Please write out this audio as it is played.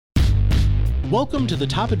Welcome to the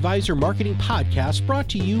Top Advisor Marketing Podcast, brought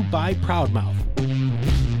to you by Proudmouth.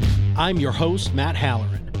 I'm your host, Matt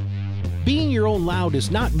Halloran. Being your own loud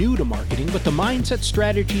is not new to marketing, but the mindset,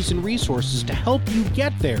 strategies, and resources to help you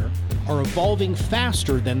get there are evolving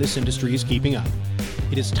faster than this industry is keeping up.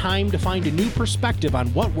 It is time to find a new perspective on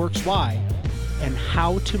what works why and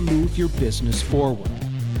how to move your business forward.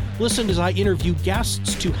 Listen as I interview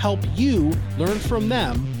guests to help you learn from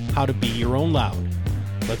them how to be your own loud.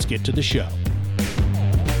 Let's get to the show.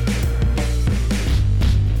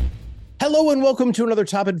 Hello and welcome to another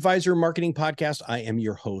Top Advisor Marketing Podcast. I am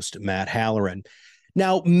your host, Matt Halloran.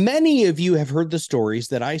 Now, many of you have heard the stories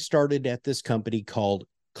that I started at this company called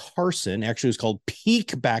Carson. Actually, it was called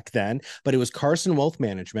Peak back then, but it was Carson Wealth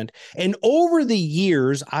Management. And over the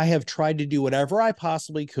years, I have tried to do whatever I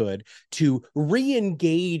possibly could to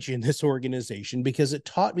re-engage in this organization because it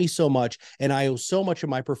taught me so much, and I owe so much of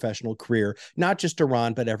my professional career, not just to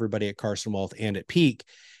Ron, but everybody at Carson Wealth and at Peak.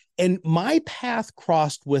 And my path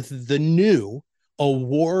crossed with the new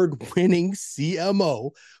award-winning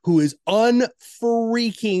CMO, who is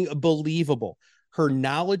unfreaking believable. Her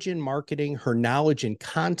knowledge in marketing, her knowledge in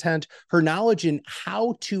content, her knowledge in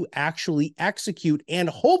how to actually execute and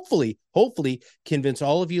hopefully convince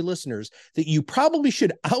all of you listeners that you probably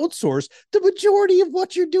should outsource the majority of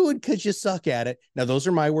what you're doing because you suck at it. Now, those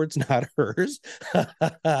are my words, not hers,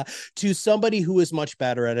 to somebody who is much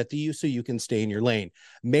better at it than you so you can stay in your lane.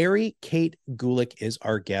 Mary Kate Gulick is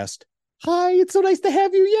our guest. Hi, it's so nice to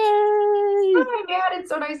have you. Yay! Hi, Matt.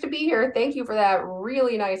 It's so nice to be here. Thank you for that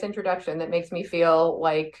really nice introduction that makes me feel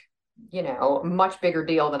like, a much bigger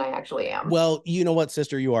deal than I actually am. Well, you know what,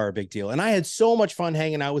 sister, you are a big deal. And I had so much fun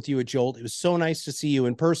hanging out with you at Jolt. It was so nice to see you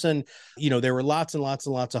in person. There were lots and lots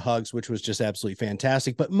and lots of hugs, which was just absolutely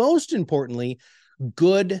fantastic. But most importantly,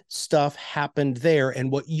 good stuff happened there.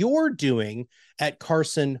 And what you're doing at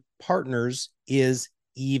Carson Partners is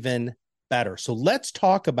even better. So let's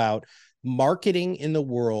talk about marketing in the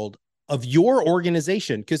world of your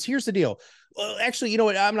organization. Because here's the deal. Well, actually, you know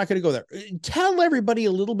what? I'm not going to go there. Tell everybody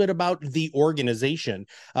a little bit about the organization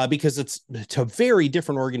because it's a very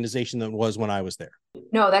different organization than it was when I was there.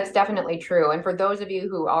 No, that's definitely true. And for those of you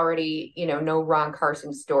who already, know Ron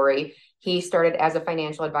Carson's story, he started as a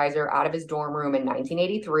financial advisor out of his dorm room in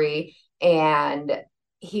 1983. And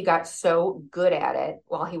he got so good at it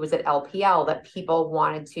while he was at LPL that people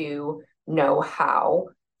wanted to know how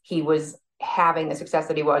he was having the success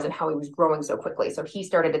that he was and how he was growing so quickly. So he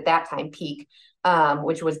started at that time Peak,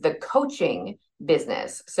 which was the coaching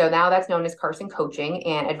business. So now that's known as Carson Coaching,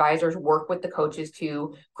 and advisors work with the coaches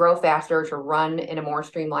to grow faster, to run in a more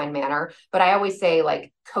streamlined manner. But I always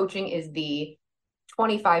say, coaching is the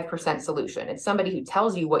 25% solution. It's somebody who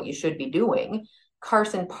tells you what you should be doing.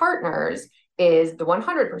 Carson Partners is the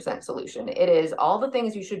 100% solution. It is all the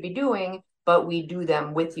things you should be doing, but we do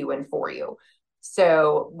them with you and for you.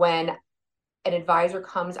 So when an advisor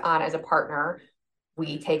comes on as a partner,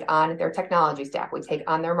 we take on their technology stack, we take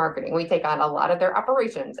on their marketing, we take on a lot of their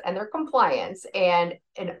operations and their compliance and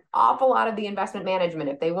an awful lot of the investment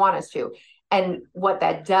management if they want us to. And what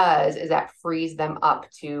that does is that frees them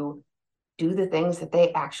up to do the things that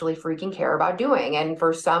they actually freaking care about doing. And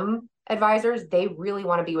for some advisors, they really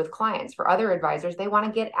want to be with clients. For other advisors, they want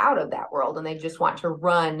to get out of that world and they just want to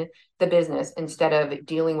run the business instead of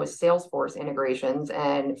dealing with Salesforce integrations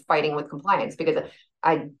and fighting with compliance. Because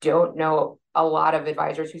I don't know a lot of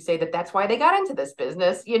advisors who say that that's why they got into this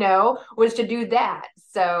business, was to do that.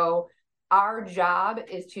 So our job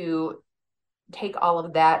is to take all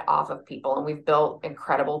of that off of people. And we've built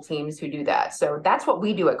incredible teams who do that. So that's what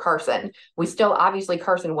we do at Carson. We still, obviously,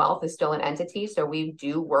 Carson Wealth is still an entity. So we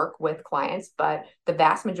do work with clients, but the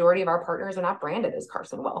vast majority of our partners are not branded as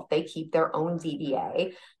Carson Wealth. They keep their own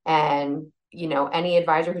DBA. And, any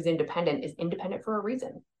advisor who's independent is independent for a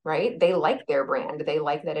reason, right? They like their brand. They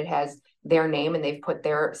like that it has their name and they've put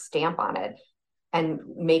their stamp on it, and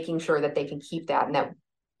making sure that they can keep that and that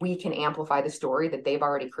we can amplify the story that they've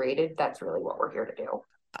already created. That's really what we're here to do.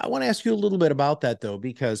 I want to ask you a little bit about that, though,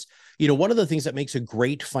 because, one of the things that makes a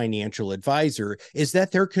great financial advisor is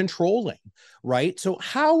that they're controlling, right? So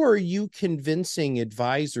how are you convincing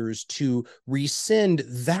advisors to rescind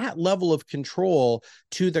that level of control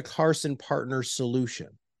to the Carson Partners solution?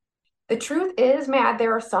 The truth is, Matt,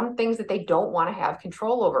 there are some things that they don't want to have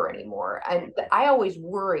control over anymore. And I always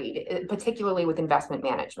worried, particularly with investment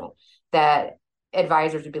management, that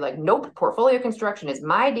advisors would be like, nope, portfolio construction is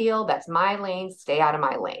my deal. That's my lane. Stay out of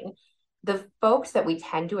my lane. The folks that we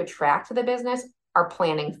tend to attract to the business are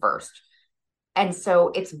planning first. And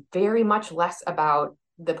so it's very much less about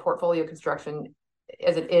the portfolio construction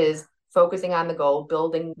as it is focusing on the goal,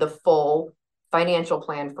 building the full financial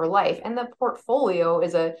plan for life. And the portfolio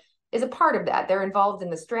is a part of that. They're involved in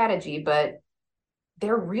the strategy, but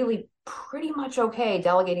they're really pretty much okay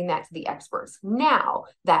delegating that to the experts. Now,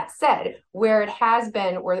 that said, where it has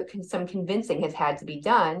been, where some convincing has had to be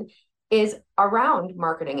done, is around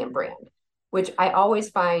marketing and brand, which I always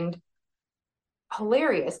find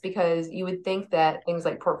hilarious, because you would think that things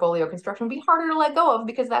like portfolio construction would be harder to let go of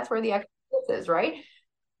because that's where the expertise is, right?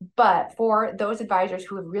 But for those advisors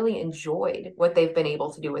who have really enjoyed what they've been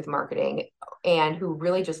able to do with marketing and who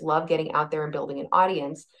really just love getting out there and building an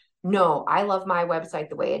audience, no, I love my website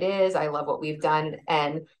the way it is. I love what we've done.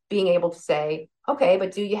 And being able to say, okay,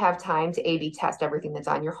 but do you have time to A/B test everything that's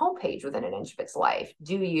on your homepage within an inch of its life?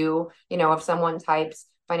 Do you, if someone types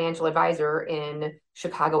financial advisor in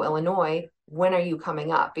Chicago, Illinois, when are you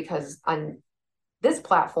coming up? Because on this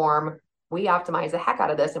platform, we optimize the heck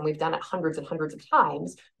out of this, and we've done it hundreds and hundreds of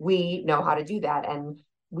times. We know how to do that, and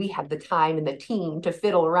we have the time and the team to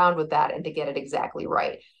fiddle around with that and to get it exactly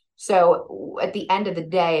right. So at the end of the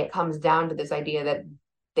day, it comes down to this idea that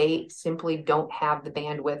they simply don't have the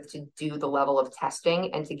bandwidth to do the level of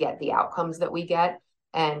testing and to get the outcomes that we get.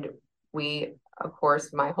 And we, of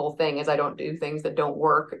course, my whole thing is I don't do things that don't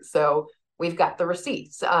work. So we've got the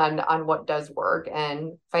receipts on what does work,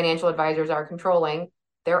 and financial advisors are controlling.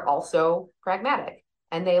 They're also pragmatic,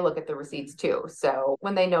 and they look at the receipts too. So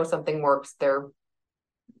when they know something works, they're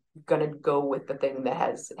going to go with the thing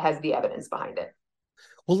that has the evidence behind it.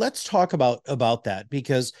 Well, let's talk about that,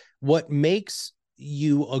 because what makes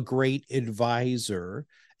you a great advisor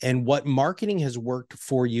and what marketing has worked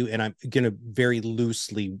for you, and I'm going to very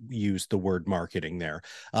loosely use the word marketing there,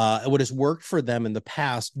 what has worked for them in the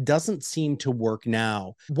past doesn't seem to work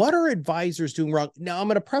now. What are advisors doing wrong? Now, I'm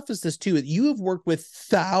going to preface this too. You have worked with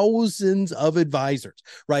thousands of advisors,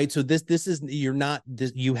 right? So this is, you're not,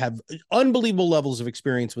 you have unbelievable levels of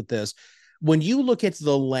experience with this. When you look at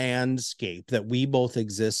the landscape that we both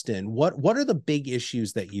exist in, what are the big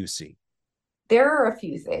issues that you see? There are a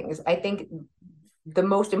few things. I think the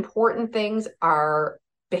most important things are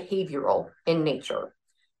behavioral in nature,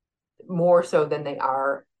 more so than they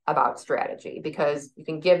are about strategy, because you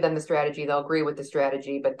can give them the strategy, they'll agree with the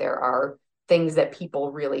strategy, but there are things that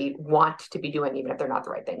people really want to be doing, even if they're not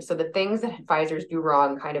the right things. So the things that advisors do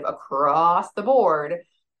wrong kind of across the board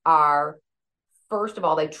are, first of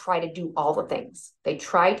all, they try to do all the things. They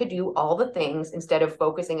try to do all the things instead of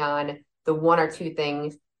focusing on the one or two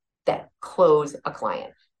things that close a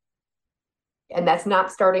client. And that's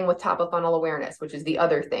not starting with top of funnel awareness, which is the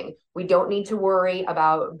other thing. We don't need to worry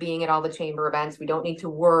about being at all the chamber events. We don't need to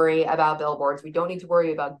worry about billboards. We don't need to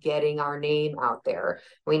worry about getting our name out there.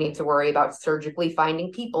 We need to worry about surgically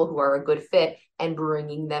finding people who are a good fit and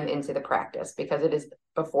bringing them into the practice, because it is,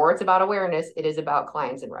 before it's about awareness, it is about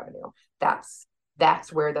clients and revenue.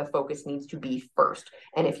 That's where the focus needs to be first.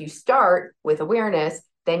 And if you start with awareness,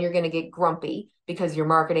 then you're going to get grumpy because your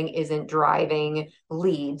marketing isn't driving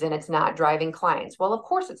leads and it's not driving clients. Well, of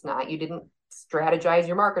course it's not. You didn't strategize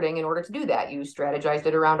your marketing in order to do that. You strategized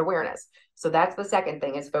it around awareness. So that's the second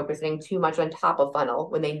thing, is focusing too much on top of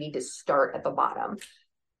funnel when they need to start at the bottom.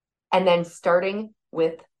 And then starting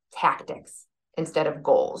with tactics instead of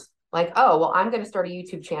goals. Like, oh, well, I'm going to start a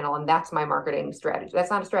YouTube channel and that's my marketing strategy.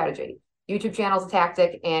 That's not a strategy. YouTube channel is a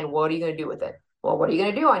tactic, and what are you going to do with it? Well, what are you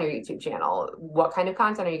going to do on your YouTube channel? What kind of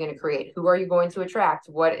content are you going to create? Who are you going to attract?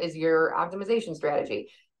 What is your optimization strategy?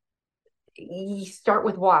 You start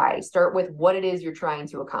with why. Start with what it is you're trying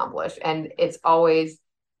to accomplish. And it's always,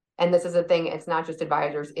 and this is a thing, it's not just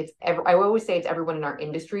advisors. I always say it's everyone in our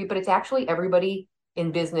industry, but it's actually everybody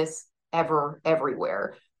in business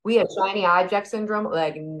everywhere. We have shiny object syndrome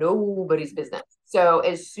like nobody's business. So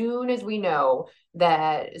as soon as we know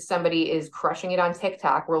that somebody is crushing it on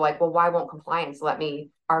TikTok, we're like, well, why won't compliance let me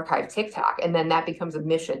archive TikTok? And then that becomes a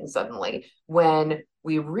mission suddenly, when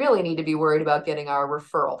we really need to be worried about getting our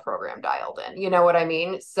referral program dialed in. You know what I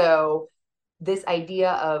mean? So this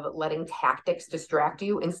idea of letting tactics distract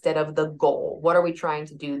you instead of the goal. What are we trying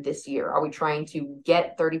to do this year? Are we trying to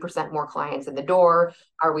get 30% more clients in the door?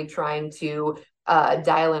 Are we trying to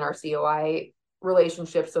dial in our COI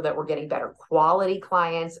relationships so that we're getting better quality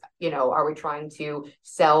clients? Are we trying to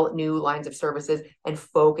sell new lines of services and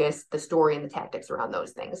focus the story and the tactics around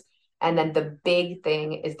those things? And then the big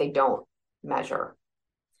thing is they don't measure.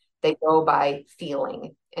 They go by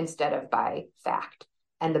feeling instead of by fact.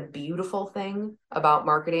 And the beautiful thing about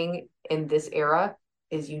marketing in this era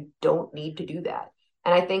is you don't need to do that.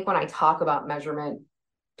 And I think when I talk about measurement,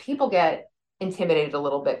 people get intimidated a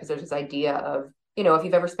little bit, because there's this idea of, if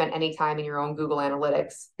you've ever spent any time in your own Google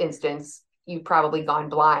Analytics instance, you've probably gone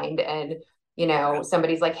blind and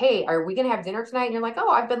Somebody's like, hey, are we going to have dinner tonight? And you're like, oh,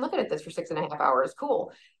 I've been looking at this for 6.5 hours.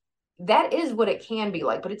 Cool. That is what it can be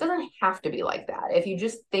like, but it doesn't have to be like that. If you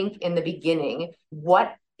just think in the beginning,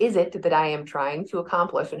 what is it that I am trying to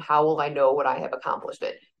accomplish, and how will I know what I have accomplished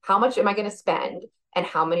it? How much am I going to spend, and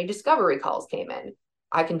how many discovery calls came in?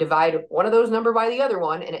 I can divide one of those number by the other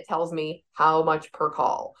one, and it tells me how much per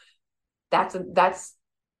call. That's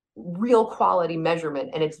real quality measurement,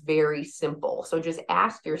 and it's very simple. So just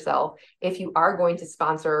ask yourself, if you are going to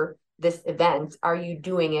sponsor this event, are you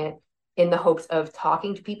doing it in the hopes of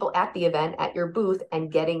talking to people at the event, at your booth,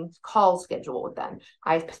 and getting calls scheduled with them?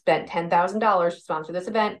 I spent $10,000 to sponsor this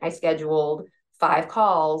event. I scheduled 5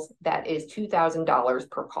 calls. That is $2,000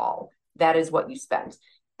 per call. That is what you spent.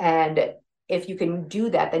 And if you can do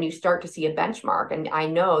that, then you start to see a benchmark. And I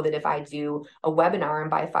know that if I do a webinar and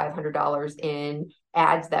buy $500 in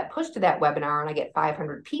ads that push to that webinar, and I get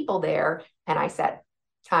 500 people there, and I set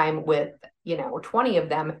time with 20 of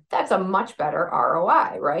them, that's a much better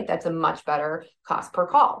ROI, right? That's a much better cost per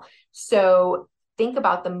call. So think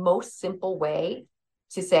about the most simple way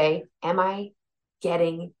to say, am I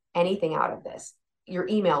getting anything out of this? Your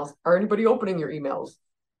emails, are anybody opening your emails?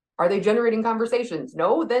 Are they generating conversations?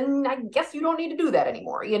 No, then I guess you don't need to do that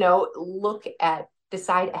anymore.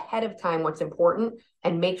 Decide ahead of time what's important,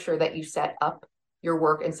 and make sure that you set up your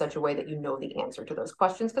work in such a way that you know the answer to those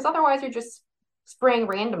questions, because otherwise you're just spraying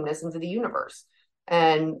randomness into the universe.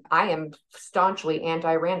 And I am staunchly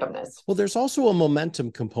anti-randomness. Well, there's also a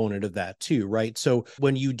momentum component of that too, right? So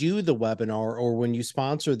when you do the webinar, or when you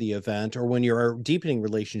sponsor the event, or when you're deepening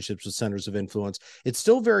relationships with centers of influence, it's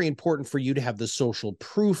still very important for you to have the social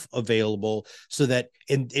proof available, so that,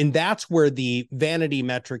 and that's where the vanity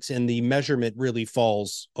metrics and the measurement really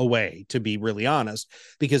falls away, to be really honest,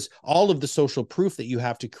 because all of the social proof that you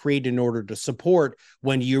have to create in order to support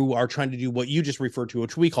when you are trying to do what you just referred to,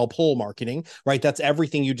 which we call pull marketing, right? That's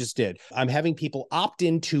everything you just did. I'm having people opt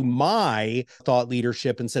into my thought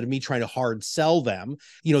leadership instead of me trying to hard sell them.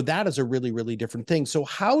 That is a really, really different thing. So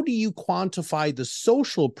how do you quantify the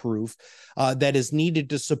social proof that is needed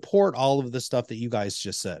to support all of the stuff that you guys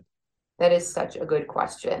just said? That is such a good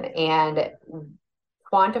question. And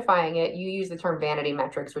quantifying it, you use the term vanity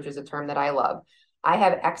metrics, which is a term that I love. I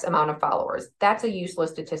have X amount of followers. That's a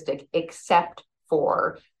useless statistic, except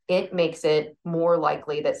for it makes it more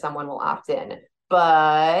likely that someone will opt in.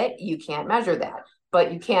 But you can't measure that.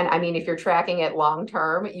 But you can, if you're tracking it long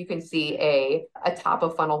term, you can see a top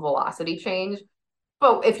of funnel velocity change.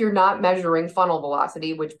 But if you're not measuring funnel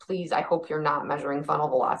velocity, which, please, I hope you're not measuring funnel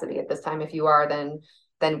velocity at this time. If you are,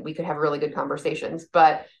 then we could have really good conversations.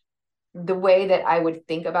 But the way that I would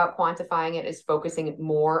think about quantifying it is focusing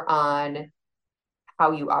more on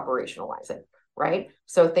how you operationalize it, right?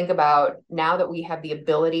 So think about, now that we have the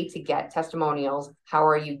ability to get testimonials, how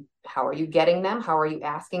are you getting them? How are you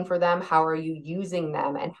asking for them? How are you using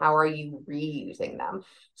them? And how are you reusing them?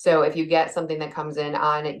 So if you get something that comes in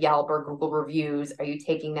on Yelp or Google reviews, are you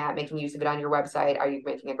taking that, making use of it on your website? Are you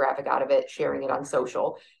making a graphic out of it, sharing it on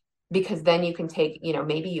social? Because then you can take,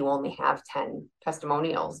 maybe you only have 10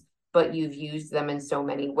 testimonials, but you've used them in so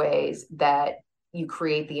many ways that you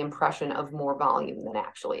create the impression of more volume than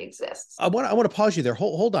actually exists. I want to pause you there.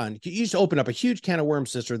 Hold on. You just open up a huge can of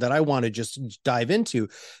worms, sister, that I want to just dive into,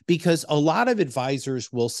 because a lot of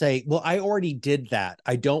advisors will say, well, I already did that.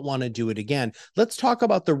 I don't want to do it again. Let's talk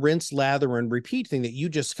about the rinse, lather, and repeat thing that you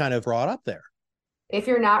just kind of brought up there. If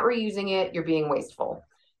you're not reusing it, you're being wasteful.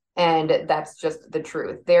 And that's just the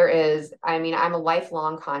truth. I'm a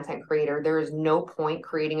lifelong content creator. There is no point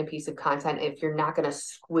creating a piece of content if you're not going to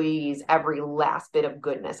squeeze every last bit of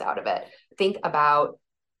goodness out of it. Think about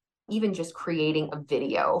even just creating a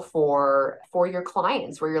video for your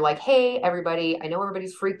clients, where you're like, hey, everybody, I know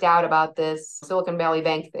everybody's freaked out about this Silicon Valley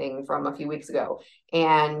Bank thing from a few weeks ago.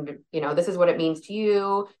 And, this is what it means to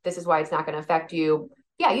you. This is why it's not going to affect you.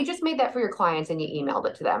 Yeah, you just made that for your clients and you emailed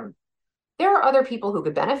it to them. There are other people who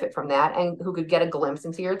could benefit from that and who could get a glimpse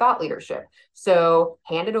into your thought leadership. So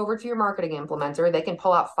hand it over to your marketing implementer. They can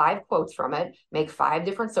pull out 5 quotes from it, make 5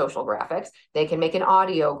 different social graphics. They can make an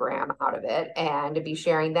audiogram out of it and be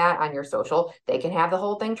sharing that on your social. They can have the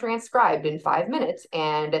whole thing transcribed in 5 minutes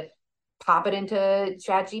and pop it into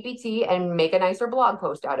ChatGPT and make a nicer blog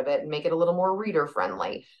post out of it and make it a little more reader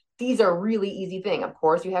friendly. These are really easy things. Of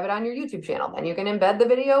course, you have it on your YouTube channel. Then you can embed the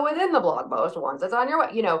video within the blog post once it's on your,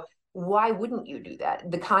 why wouldn't you do that?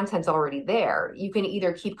 The content's already there. You can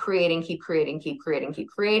either keep creating,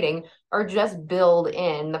 or just build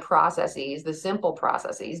in the processes, the simple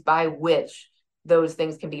processes by which those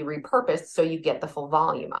things can be repurposed so you get the full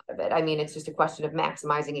volume out of it. It's just a question of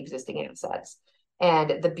maximizing existing assets.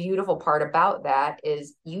 And the beautiful part about that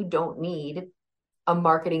is you don't need a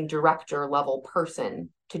marketing director level person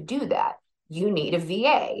to do that. You need a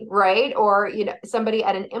VA, right? Or, somebody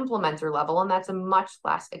at an implementer level, and that's a much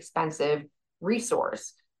less expensive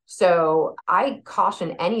resource. So I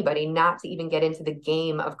caution anybody not to even get into the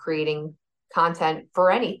game of creating content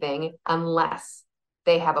for anything unless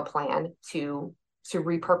they have a plan to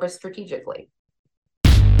repurpose strategically.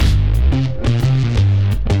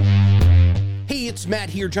 Hey, it's Matt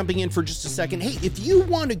here, jumping in for just a second. Hey, if you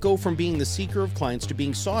want to go from being the seeker of clients to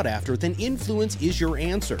being sought after, then influence is your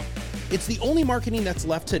answer. It's the only marketing that's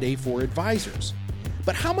left today for advisors.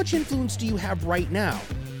 But how much influence do you have right now?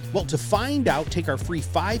 Well, to find out, take our free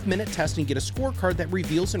 5-minute test and get a scorecard that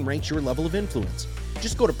reveals and ranks your level of influence.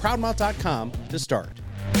 Just go to proudmouth.com to start.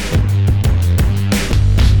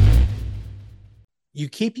 You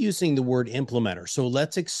keep using the word implementer, so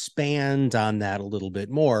let's expand on that a little bit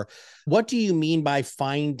more. What do you mean by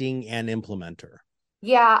finding an implementer?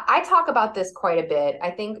 Yeah, I talk about this quite a bit.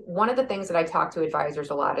 I think one of the things that I talk to advisors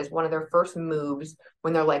a lot is one of their first moves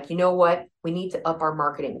when they're like, you know what, we need to up our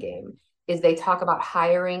marketing game, is they talk about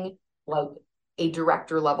hiring like a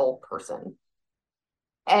director level person.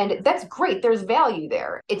 And that's great. There's value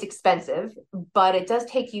there. It's expensive, but it does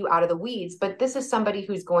take you out of the weeds. But this is somebody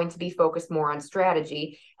who's going to be focused more on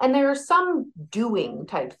strategy. And there are some doing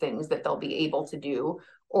type things that they'll be able to do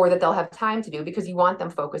or that they'll have time to do because you want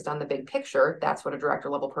them focused on the big picture. That's what a director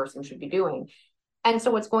level person should be doing. And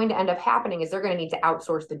so what's going to end up happening is they're going to need to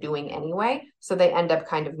outsource the doing anyway. So they end up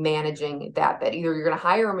kind of managing that bit. Either you're going to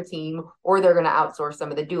hire them a team or they're going to outsource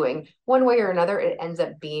some of the doing. One way or another, it ends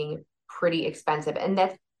up being pretty expensive. And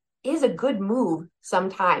that is a good move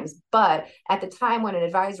sometimes. But at the time when an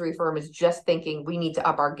advisory firm is just thinking, we need to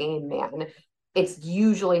up our game, man, it's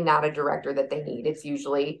usually not a director that they need. It's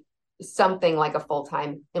usually something like a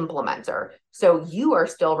full-time implementer. So you are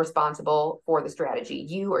still responsible for the strategy.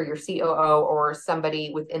 You or your COO or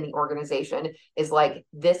somebody within the organization is like,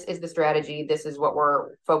 this is the strategy. This is what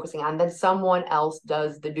we're focusing on. Then someone else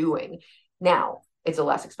does the doing. Now, it's a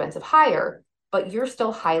less expensive hire, but you're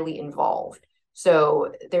still highly involved.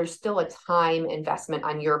 So there's still a time investment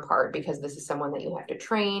on your part because this is someone that you have to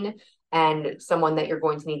train and someone that you're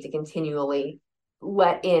going to need to continually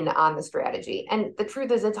let in on the strategy. And the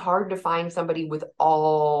truth is, it's hard to find somebody with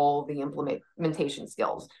all the implementation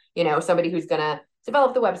skills, somebody who's going to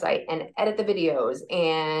develop the website and edit the videos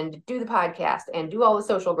and do the podcast and do all the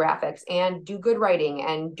social graphics and do good writing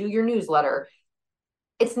and do your newsletter.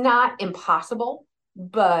 It's not impossible,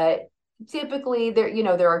 but typically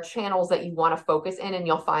there are channels that you want to focus in and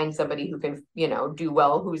you'll find somebody who can, do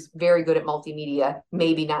well, who's very good at multimedia,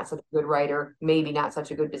 maybe not such a good writer, maybe not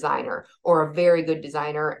such a good designer, or a very good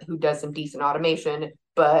designer who does some decent automation,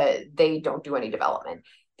 but they don't do any development.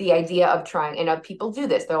 The idea of trying, and people do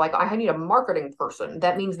this, they're like, I need a marketing person.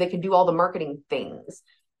 That means they can do all the marketing things.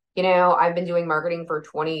 I've been doing marketing for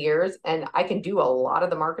 20 years and I can do a lot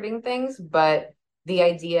of the marketing things, but the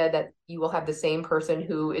idea that you will have the same person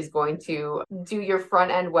who is going to do your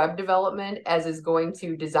front end web development as is going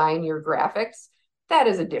to design your graphics, that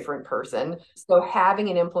is a different person. So having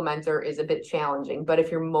an implementer is a bit challenging. But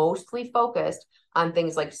if you're mostly focused on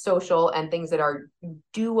things like social and things that are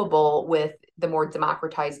doable with the more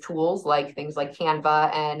democratized tools, like things like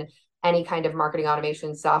Canva and any kind of marketing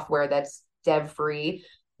automation software that's dev free,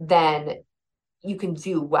 then you can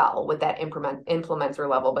do well with that implementer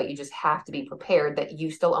level, but you just have to be prepared that you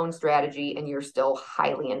still own strategy and you're still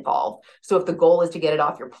highly involved. So if the goal is to get it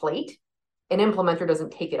off your plate, an implementer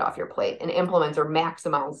doesn't take it off your plate. An implementer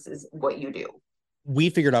maximizes what you do. We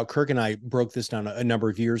figured out, Kirk and I broke this down a number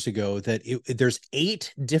of years ago, that there's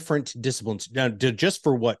 8 different disciplines. Now, just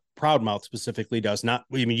for what Proudmouth specifically does,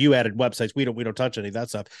 you added websites. We don't touch any of that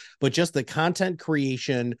stuff, but just the content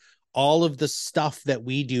creation, all of the stuff that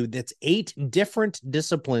we do, that's 8 different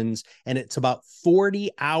disciplines, and it's about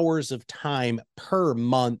 40 hours of time per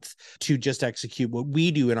month to just execute what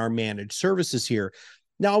we do in our managed services here.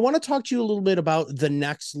 Now, I want to talk to you a little bit about the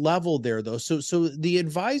next level there, though. So the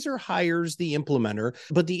advisor hires the implementer,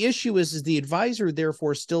 but the issue is the advisor,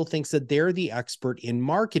 therefore, still thinks that they're the expert in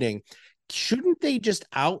marketing. Shouldn't they just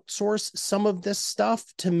outsource some of this stuff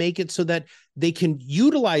to make it so that they can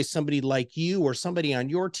utilize somebody like you or somebody on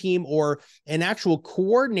your team or an actual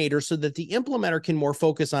coordinator so that the implementer can more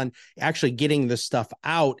focus on actually getting this stuff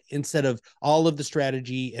out instead of all of the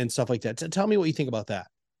strategy and stuff like that? Tell me what you think about that.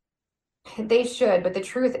 They should, but the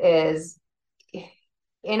truth is,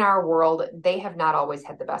 in our world, they have not always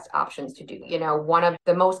had the best options to do. One of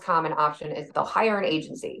the most common option is they'll hire an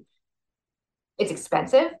agency. It's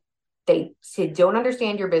expensive. They don't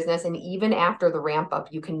understand your business. And even after the ramp up,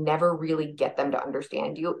 you can never really get them to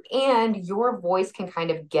understand you. And your voice can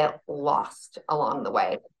kind of get lost along the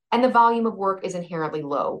way. And the volume of work is inherently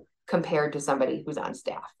low compared to somebody who's on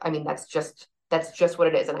staff. I mean, that's just what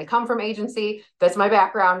it is. And I come from agency. That's my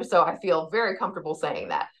background. So I feel very comfortable saying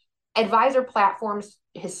that. Advisor platforms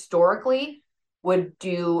historically would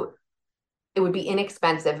be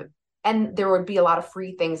inexpensive, and there would be a lot of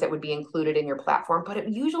free things that would be included in your platform, but it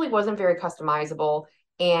usually wasn't very customizable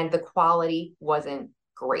and the quality wasn't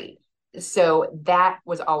great. So that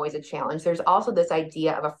was always a challenge. There's also this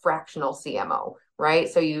idea of a fractional CMO, right?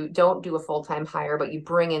 So you don't do a full-time hire, but you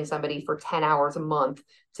bring in somebody for 10 hours a month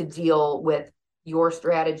to deal with your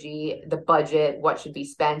strategy, the budget, what should be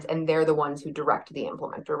spent, and they're the ones who direct the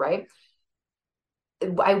implementer, right?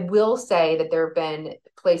 I will say that there have been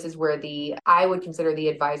places where I would consider the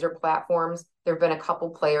advisor platforms. There have been a couple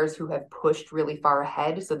players who have pushed really far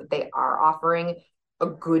ahead so that they are offering a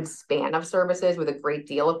good span of services with a great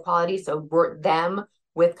deal of quality. So them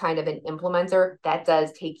with kind of an implementer, that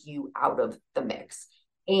does take you out of the mix.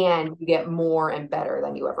 And you get more and better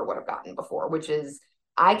than you ever would have gotten before, which is,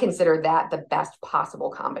 I consider that the best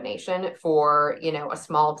possible combination for, a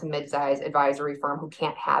small to mid-size advisory firm who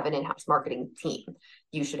can't have an in-house marketing team.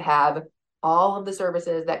 You should have all of the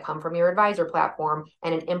services that come from your advisor platform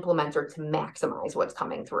and an implementer to maximize what's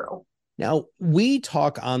coming through. Now, we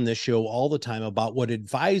talk on this show all the time about what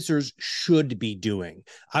advisors should be doing.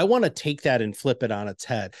 I want to take that and flip it on its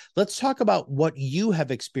head. Let's talk about what you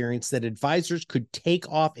have experienced that advisors could take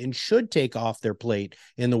off and should take off their plate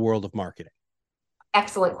in the world of marketing.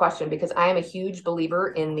 Excellent question, because I am a huge believer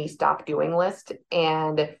in the stop doing list.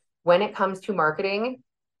 And when it comes to marketing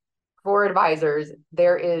for advisors,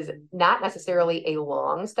 there is not necessarily a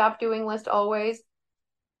long stop doing list always,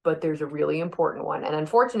 but there's a really important one. And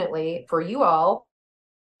unfortunately for you all,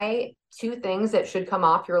 two things that should come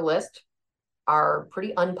off your list are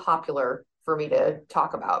pretty unpopular for me to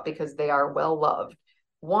talk about because they are well loved.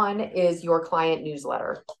 One is your client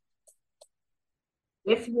newsletter.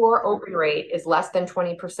 If your open rate is less than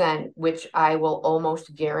 20%, which I will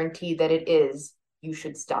almost guarantee that it is, you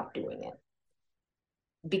should stop doing it.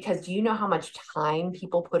 Because do you know how much time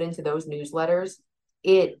people put into those newsletters?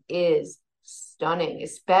 It is stunning,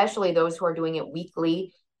 especially those who are doing it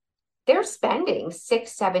weekly. They're spending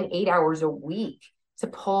 6, 7, 8 hours a week to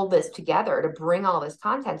pull this together, to bring all this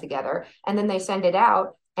content together. And then they send it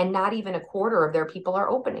out and not even a quarter of their people are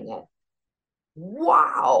opening it.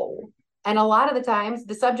 Wow. And a lot of the times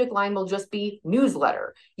the subject line will just be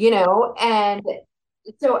newsletter, and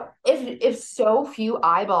so if so few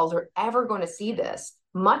eyeballs are ever going to see this,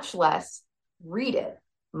 much less read it,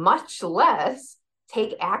 much less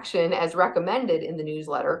take action as recommended in the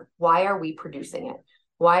newsletter, why are we producing it?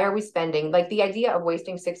 Why are we spending, like, the idea of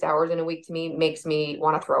wasting 6 hours in a week to me makes me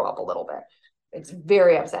want to throw up a little bit. It's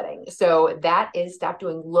very upsetting. So that is stop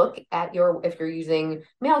doing. Look at if you're using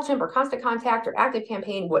MailChimp or Constant Contact or Active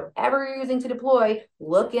Campaign, whatever you're using to deploy,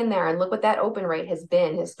 look in there and look what that open rate has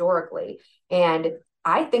been historically. And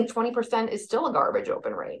I think 20% is still a garbage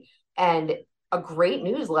open rate. And a great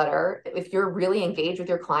newsletter, if you're really engaged with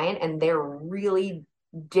your client and they're really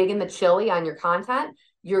digging the chili on your content,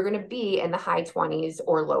 you're going to be in the high 20s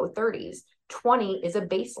or low 30s. 20 is a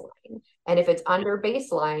baseline. And if it's under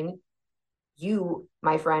baseline, you,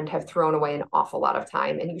 my friend, have thrown away an awful lot of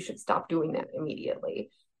time, and you should stop doing that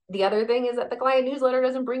immediately. The other thing is that the client newsletter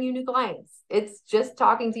doesn't bring you new clients. It's just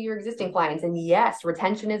talking to your existing clients. And yes,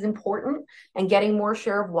 retention is important and getting more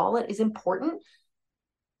share of wallet is important.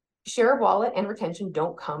 Share of wallet and retention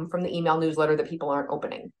don't come from the email newsletter that people aren't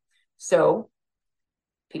opening. So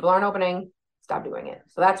people aren't opening, stop doing it.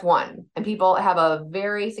 So that's one. And people have a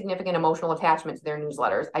very significant emotional attachment to their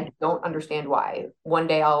newsletters. I don't understand why. One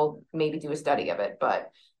day I'll maybe do a study of it,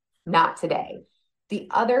 but not today. The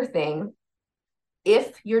other thing,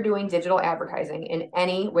 if you're doing digital advertising in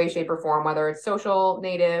any way, shape, or form, whether it's social,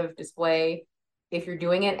 native, display, if you're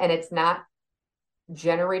doing it and it's not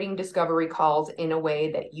generating discovery calls in a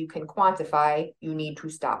way that you can quantify, you need to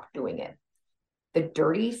stop doing it. The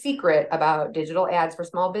dirty secret about digital ads for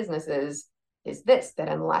small businesses is this, that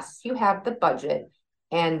unless you have the budget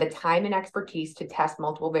and the time and expertise to test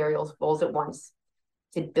multiple variables at once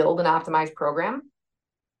to build an optimized program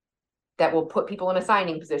that will put people in a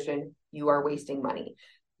signing position, you are wasting money.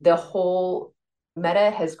 The whole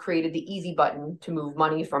Meta has created the easy button to move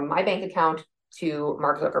money from my bank account to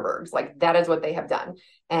Mark Zuckerberg's. Like, that is what they have done.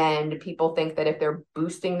 And people think that if they're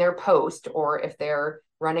boosting their post or if they're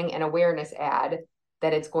running an awareness ad,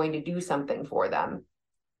 that it's going to do something for them.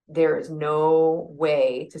 There is no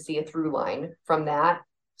way to see a through line from that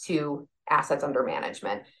to assets under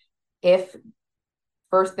management. If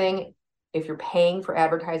first thing, if you're paying for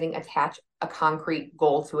advertising, attach a concrete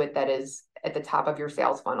goal to it that is at the top of your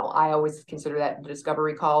sales funnel. I always consider that the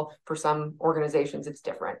discovery call. For some organizations, it's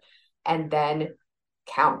different. And then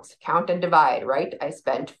count and divide, right? I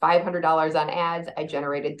spent $500 on ads. I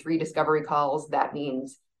generated 3 discovery calls. That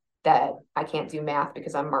means that I can't do math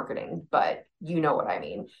because I'm marketing, but you know what I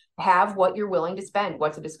mean. Have what you're willing to spend.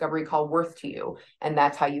 What's a discovery call worth to you? And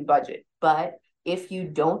that's how you budget. But if you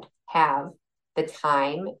don't have the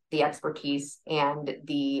time, the expertise, and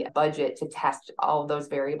the budget to test all of those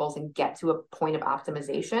variables and get to a point of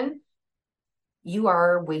optimization, you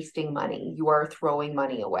are wasting money. You are throwing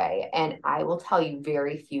money away. And I will tell you,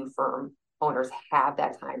 very few firm owners have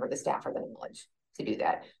that time or the staff or the knowledge to do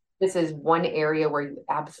that. This is one area where you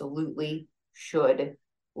absolutely should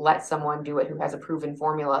let someone do it who has a proven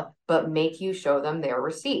formula, but make you show them their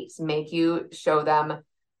receipts, make you show them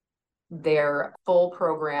their full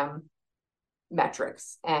program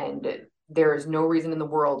metrics. And there is no reason in the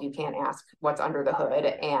world you can't ask what's under the hood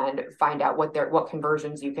and find out what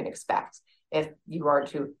conversions you can expect if you are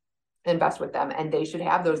to invest with them. And they should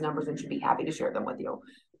have those numbers and should be happy to share them with you.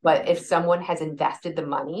 But if someone has invested the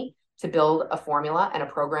money to build a formula and a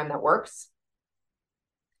program that works,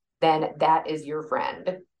 then that is your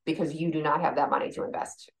friend, because you do not have that money to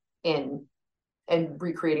invest in and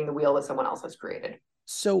recreating the wheel that someone else has created.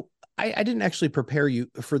 So I didn't actually prepare you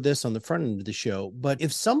for this on the front end of the show, but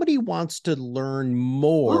if somebody wants to learn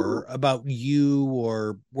more about you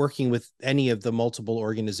or working with any of the multiple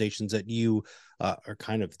organizations that you are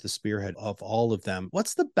kind of the spearhead of all of them,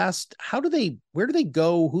 what's the best? Where do they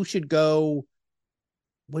go? Who should go?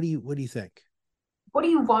 What do you think? What do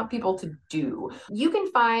you want people to do? You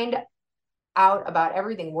can find out about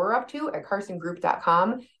everything we're up to at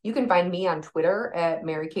carsongroup.com. You can find me on Twitter at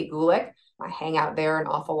Mary Kate Gulick. I hang out there an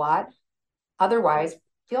awful lot. Otherwise,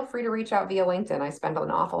 feel free to reach out via LinkedIn. I spend an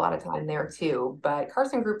awful lot of time there too. But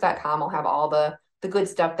carsongroup.com will have all the good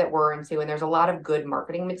stuff that we're into. And there's a lot of good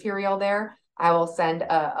marketing material there. I will send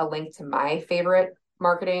a link to my favorite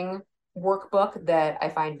marketing workbook that I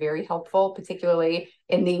find very helpful, particularly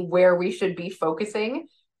in the where we should be focusing.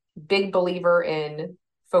 Big believer in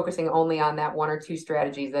focusing only on that 1 or 2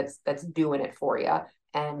 strategies that's doing it for you,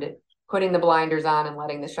 and putting the blinders on and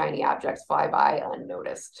letting the shiny objects fly by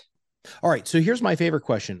unnoticed. All right. So here's my favorite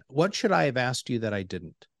question. What should I have asked you that I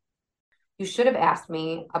didn't? You should have asked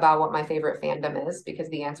me about what my favorite fandom is, because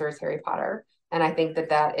the answer is Harry Potter. And I think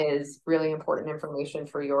that is really important information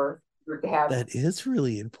for your group to have. That is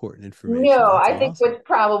really important information. No, That's I think awesome. what's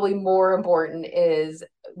probably more important is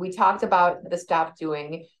we talked about the stop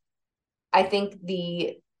doing. I think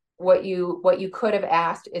what you could have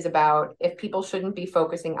asked is about if people shouldn't be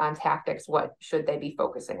focusing on tactics, what should they be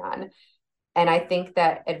focusing on? And I think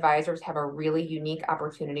that advisors have a really unique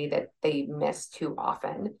opportunity that they miss too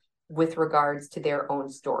often with regards to their own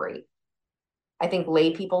story. I think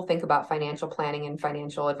lay people think about financial planning and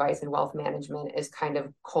financial advice and wealth management as kind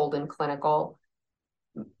of cold and clinical,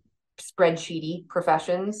 spreadsheety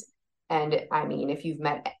professions. And I mean, if you've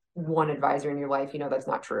met one advisor in your life, you know that's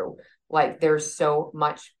not true. Like, there's so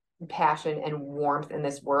much passion and warmth in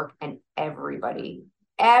this work, and everybody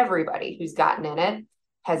who's gotten in it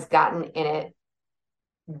has gotten in it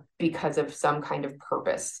because of some kind of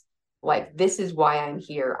purpose. Like, this is why I'm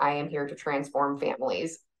here. I am here to transform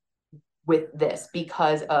families with this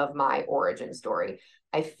because of my origin story.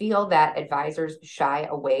 I feel that advisors shy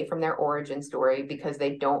away from their origin story because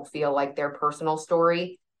they don't feel like their personal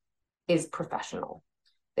story is professional.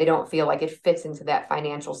 They don't feel like it fits into that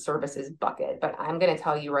financial services bucket. But I'm going to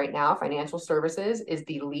tell you right now, financial services is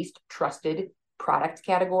the least trusted product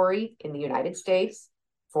category in the United States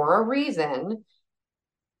for a reason.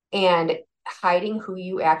 And hiding who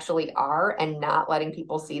you actually are and not letting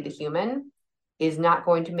people see the human is not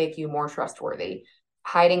going to make you more trustworthy.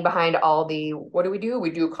 Hiding behind all the, what do? We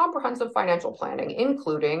do comprehensive financial planning,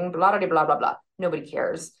 including blah, blah, blah, blah, blah. Nobody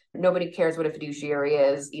cares. Nobody cares what a fiduciary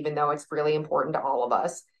is, even though it's really important to all of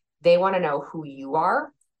us. They want to know who you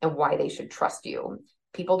are and why they should trust you.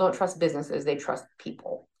 People don't trust businesses, they trust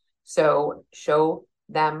people. So show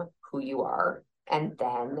them who you are, and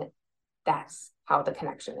then that's how the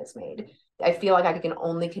connection is made. I feel like I can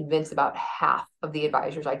only convince about half of the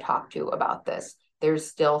advisors I talk to about this. There's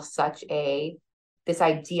still this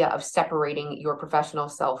idea of separating your professional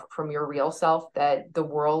self from your real self that the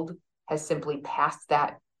world has simply passed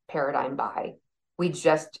that paradigm by.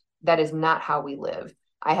 That is not how we live.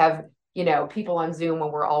 I have, people on Zoom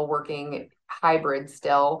when we're all working hybrid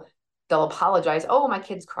still, they'll apologize. Oh, my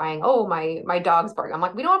kid's crying. Oh, my dog's barking. I'm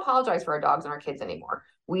like, we don't apologize for our dogs and our kids anymore.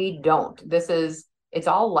 We don't. This is It's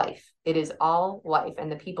all life. It is all life.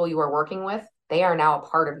 And the people you are working with, they are now a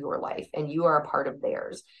part of your life and you are a part of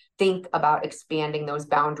theirs. Think about expanding those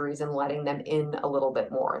boundaries and letting them in a little bit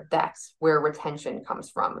more. That's where retention comes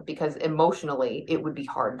from, because emotionally it would be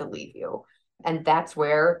hard to leave you. And that's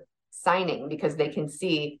where signing, because they can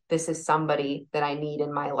see this is somebody that I need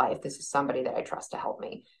in my life. This is somebody that I trust to help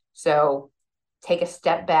me. So take a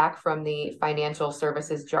step back from the financial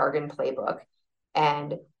services jargon playbook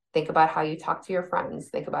and think about how you talk to your friends.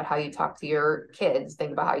 Think about how you talk to your kids.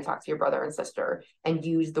 Think about how you talk to your brother and sister, and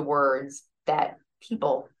use the words that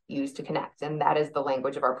people use to connect. And that is the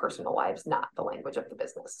language of our personal lives, not the language of the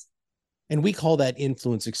business. And we call that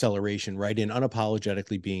influence acceleration, right? In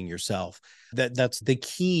unapologetically being yourself. That's the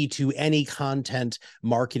key to any content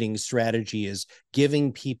marketing strategy, is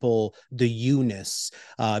giving people the you-ness,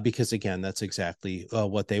 because again, that's exactly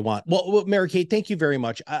what they want. Well, Mary Kate, thank you very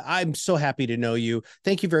much. I'm so happy to know you.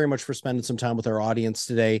 Thank you very much for spending some time with our audience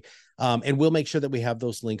today. And we'll make sure that we have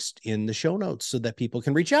those links in the show notes so that people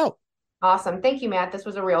can reach out. Awesome. Thank you, Matt. This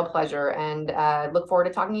was a real pleasure, and look forward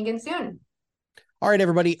to talking again soon. All right,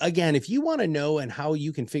 everybody. Again, if you want to know and how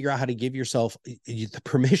you can figure out how to give yourself the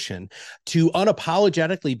permission to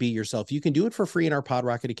unapologetically be yourself, you can do it for free in our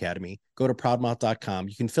PodRocket Academy. Go to proudmouth.com.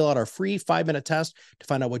 You can fill out our free 5-minute test to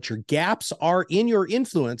find out what your gaps are in your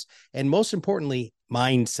influence, and most importantly,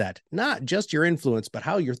 mindset. Not just your influence, but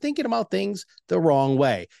how you're thinking about things the wrong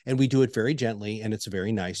way. And we do it very gently, and it's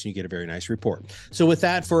very nice. You get a very nice report. So with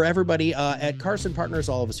that, for everybody at Carson Partners,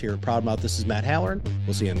 all of us here at Proudmouth, this is Matt Halloran.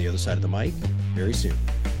 We'll see you on the other side of the mic very soon.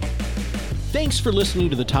 Thanks for listening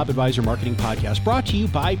to the Top Advisor Marketing Podcast, brought to you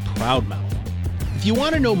by Proudmouth. If you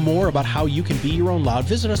want to know more about how you can be your own loud,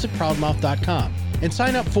 visit us at proudmouth.com and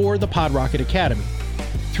sign up for the PodRocket Academy.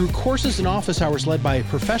 Through courses and office hours led by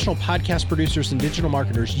professional podcast producers and digital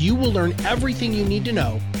marketers, you will learn everything you need to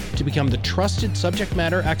know to become the trusted subject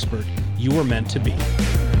matter expert you were meant to be.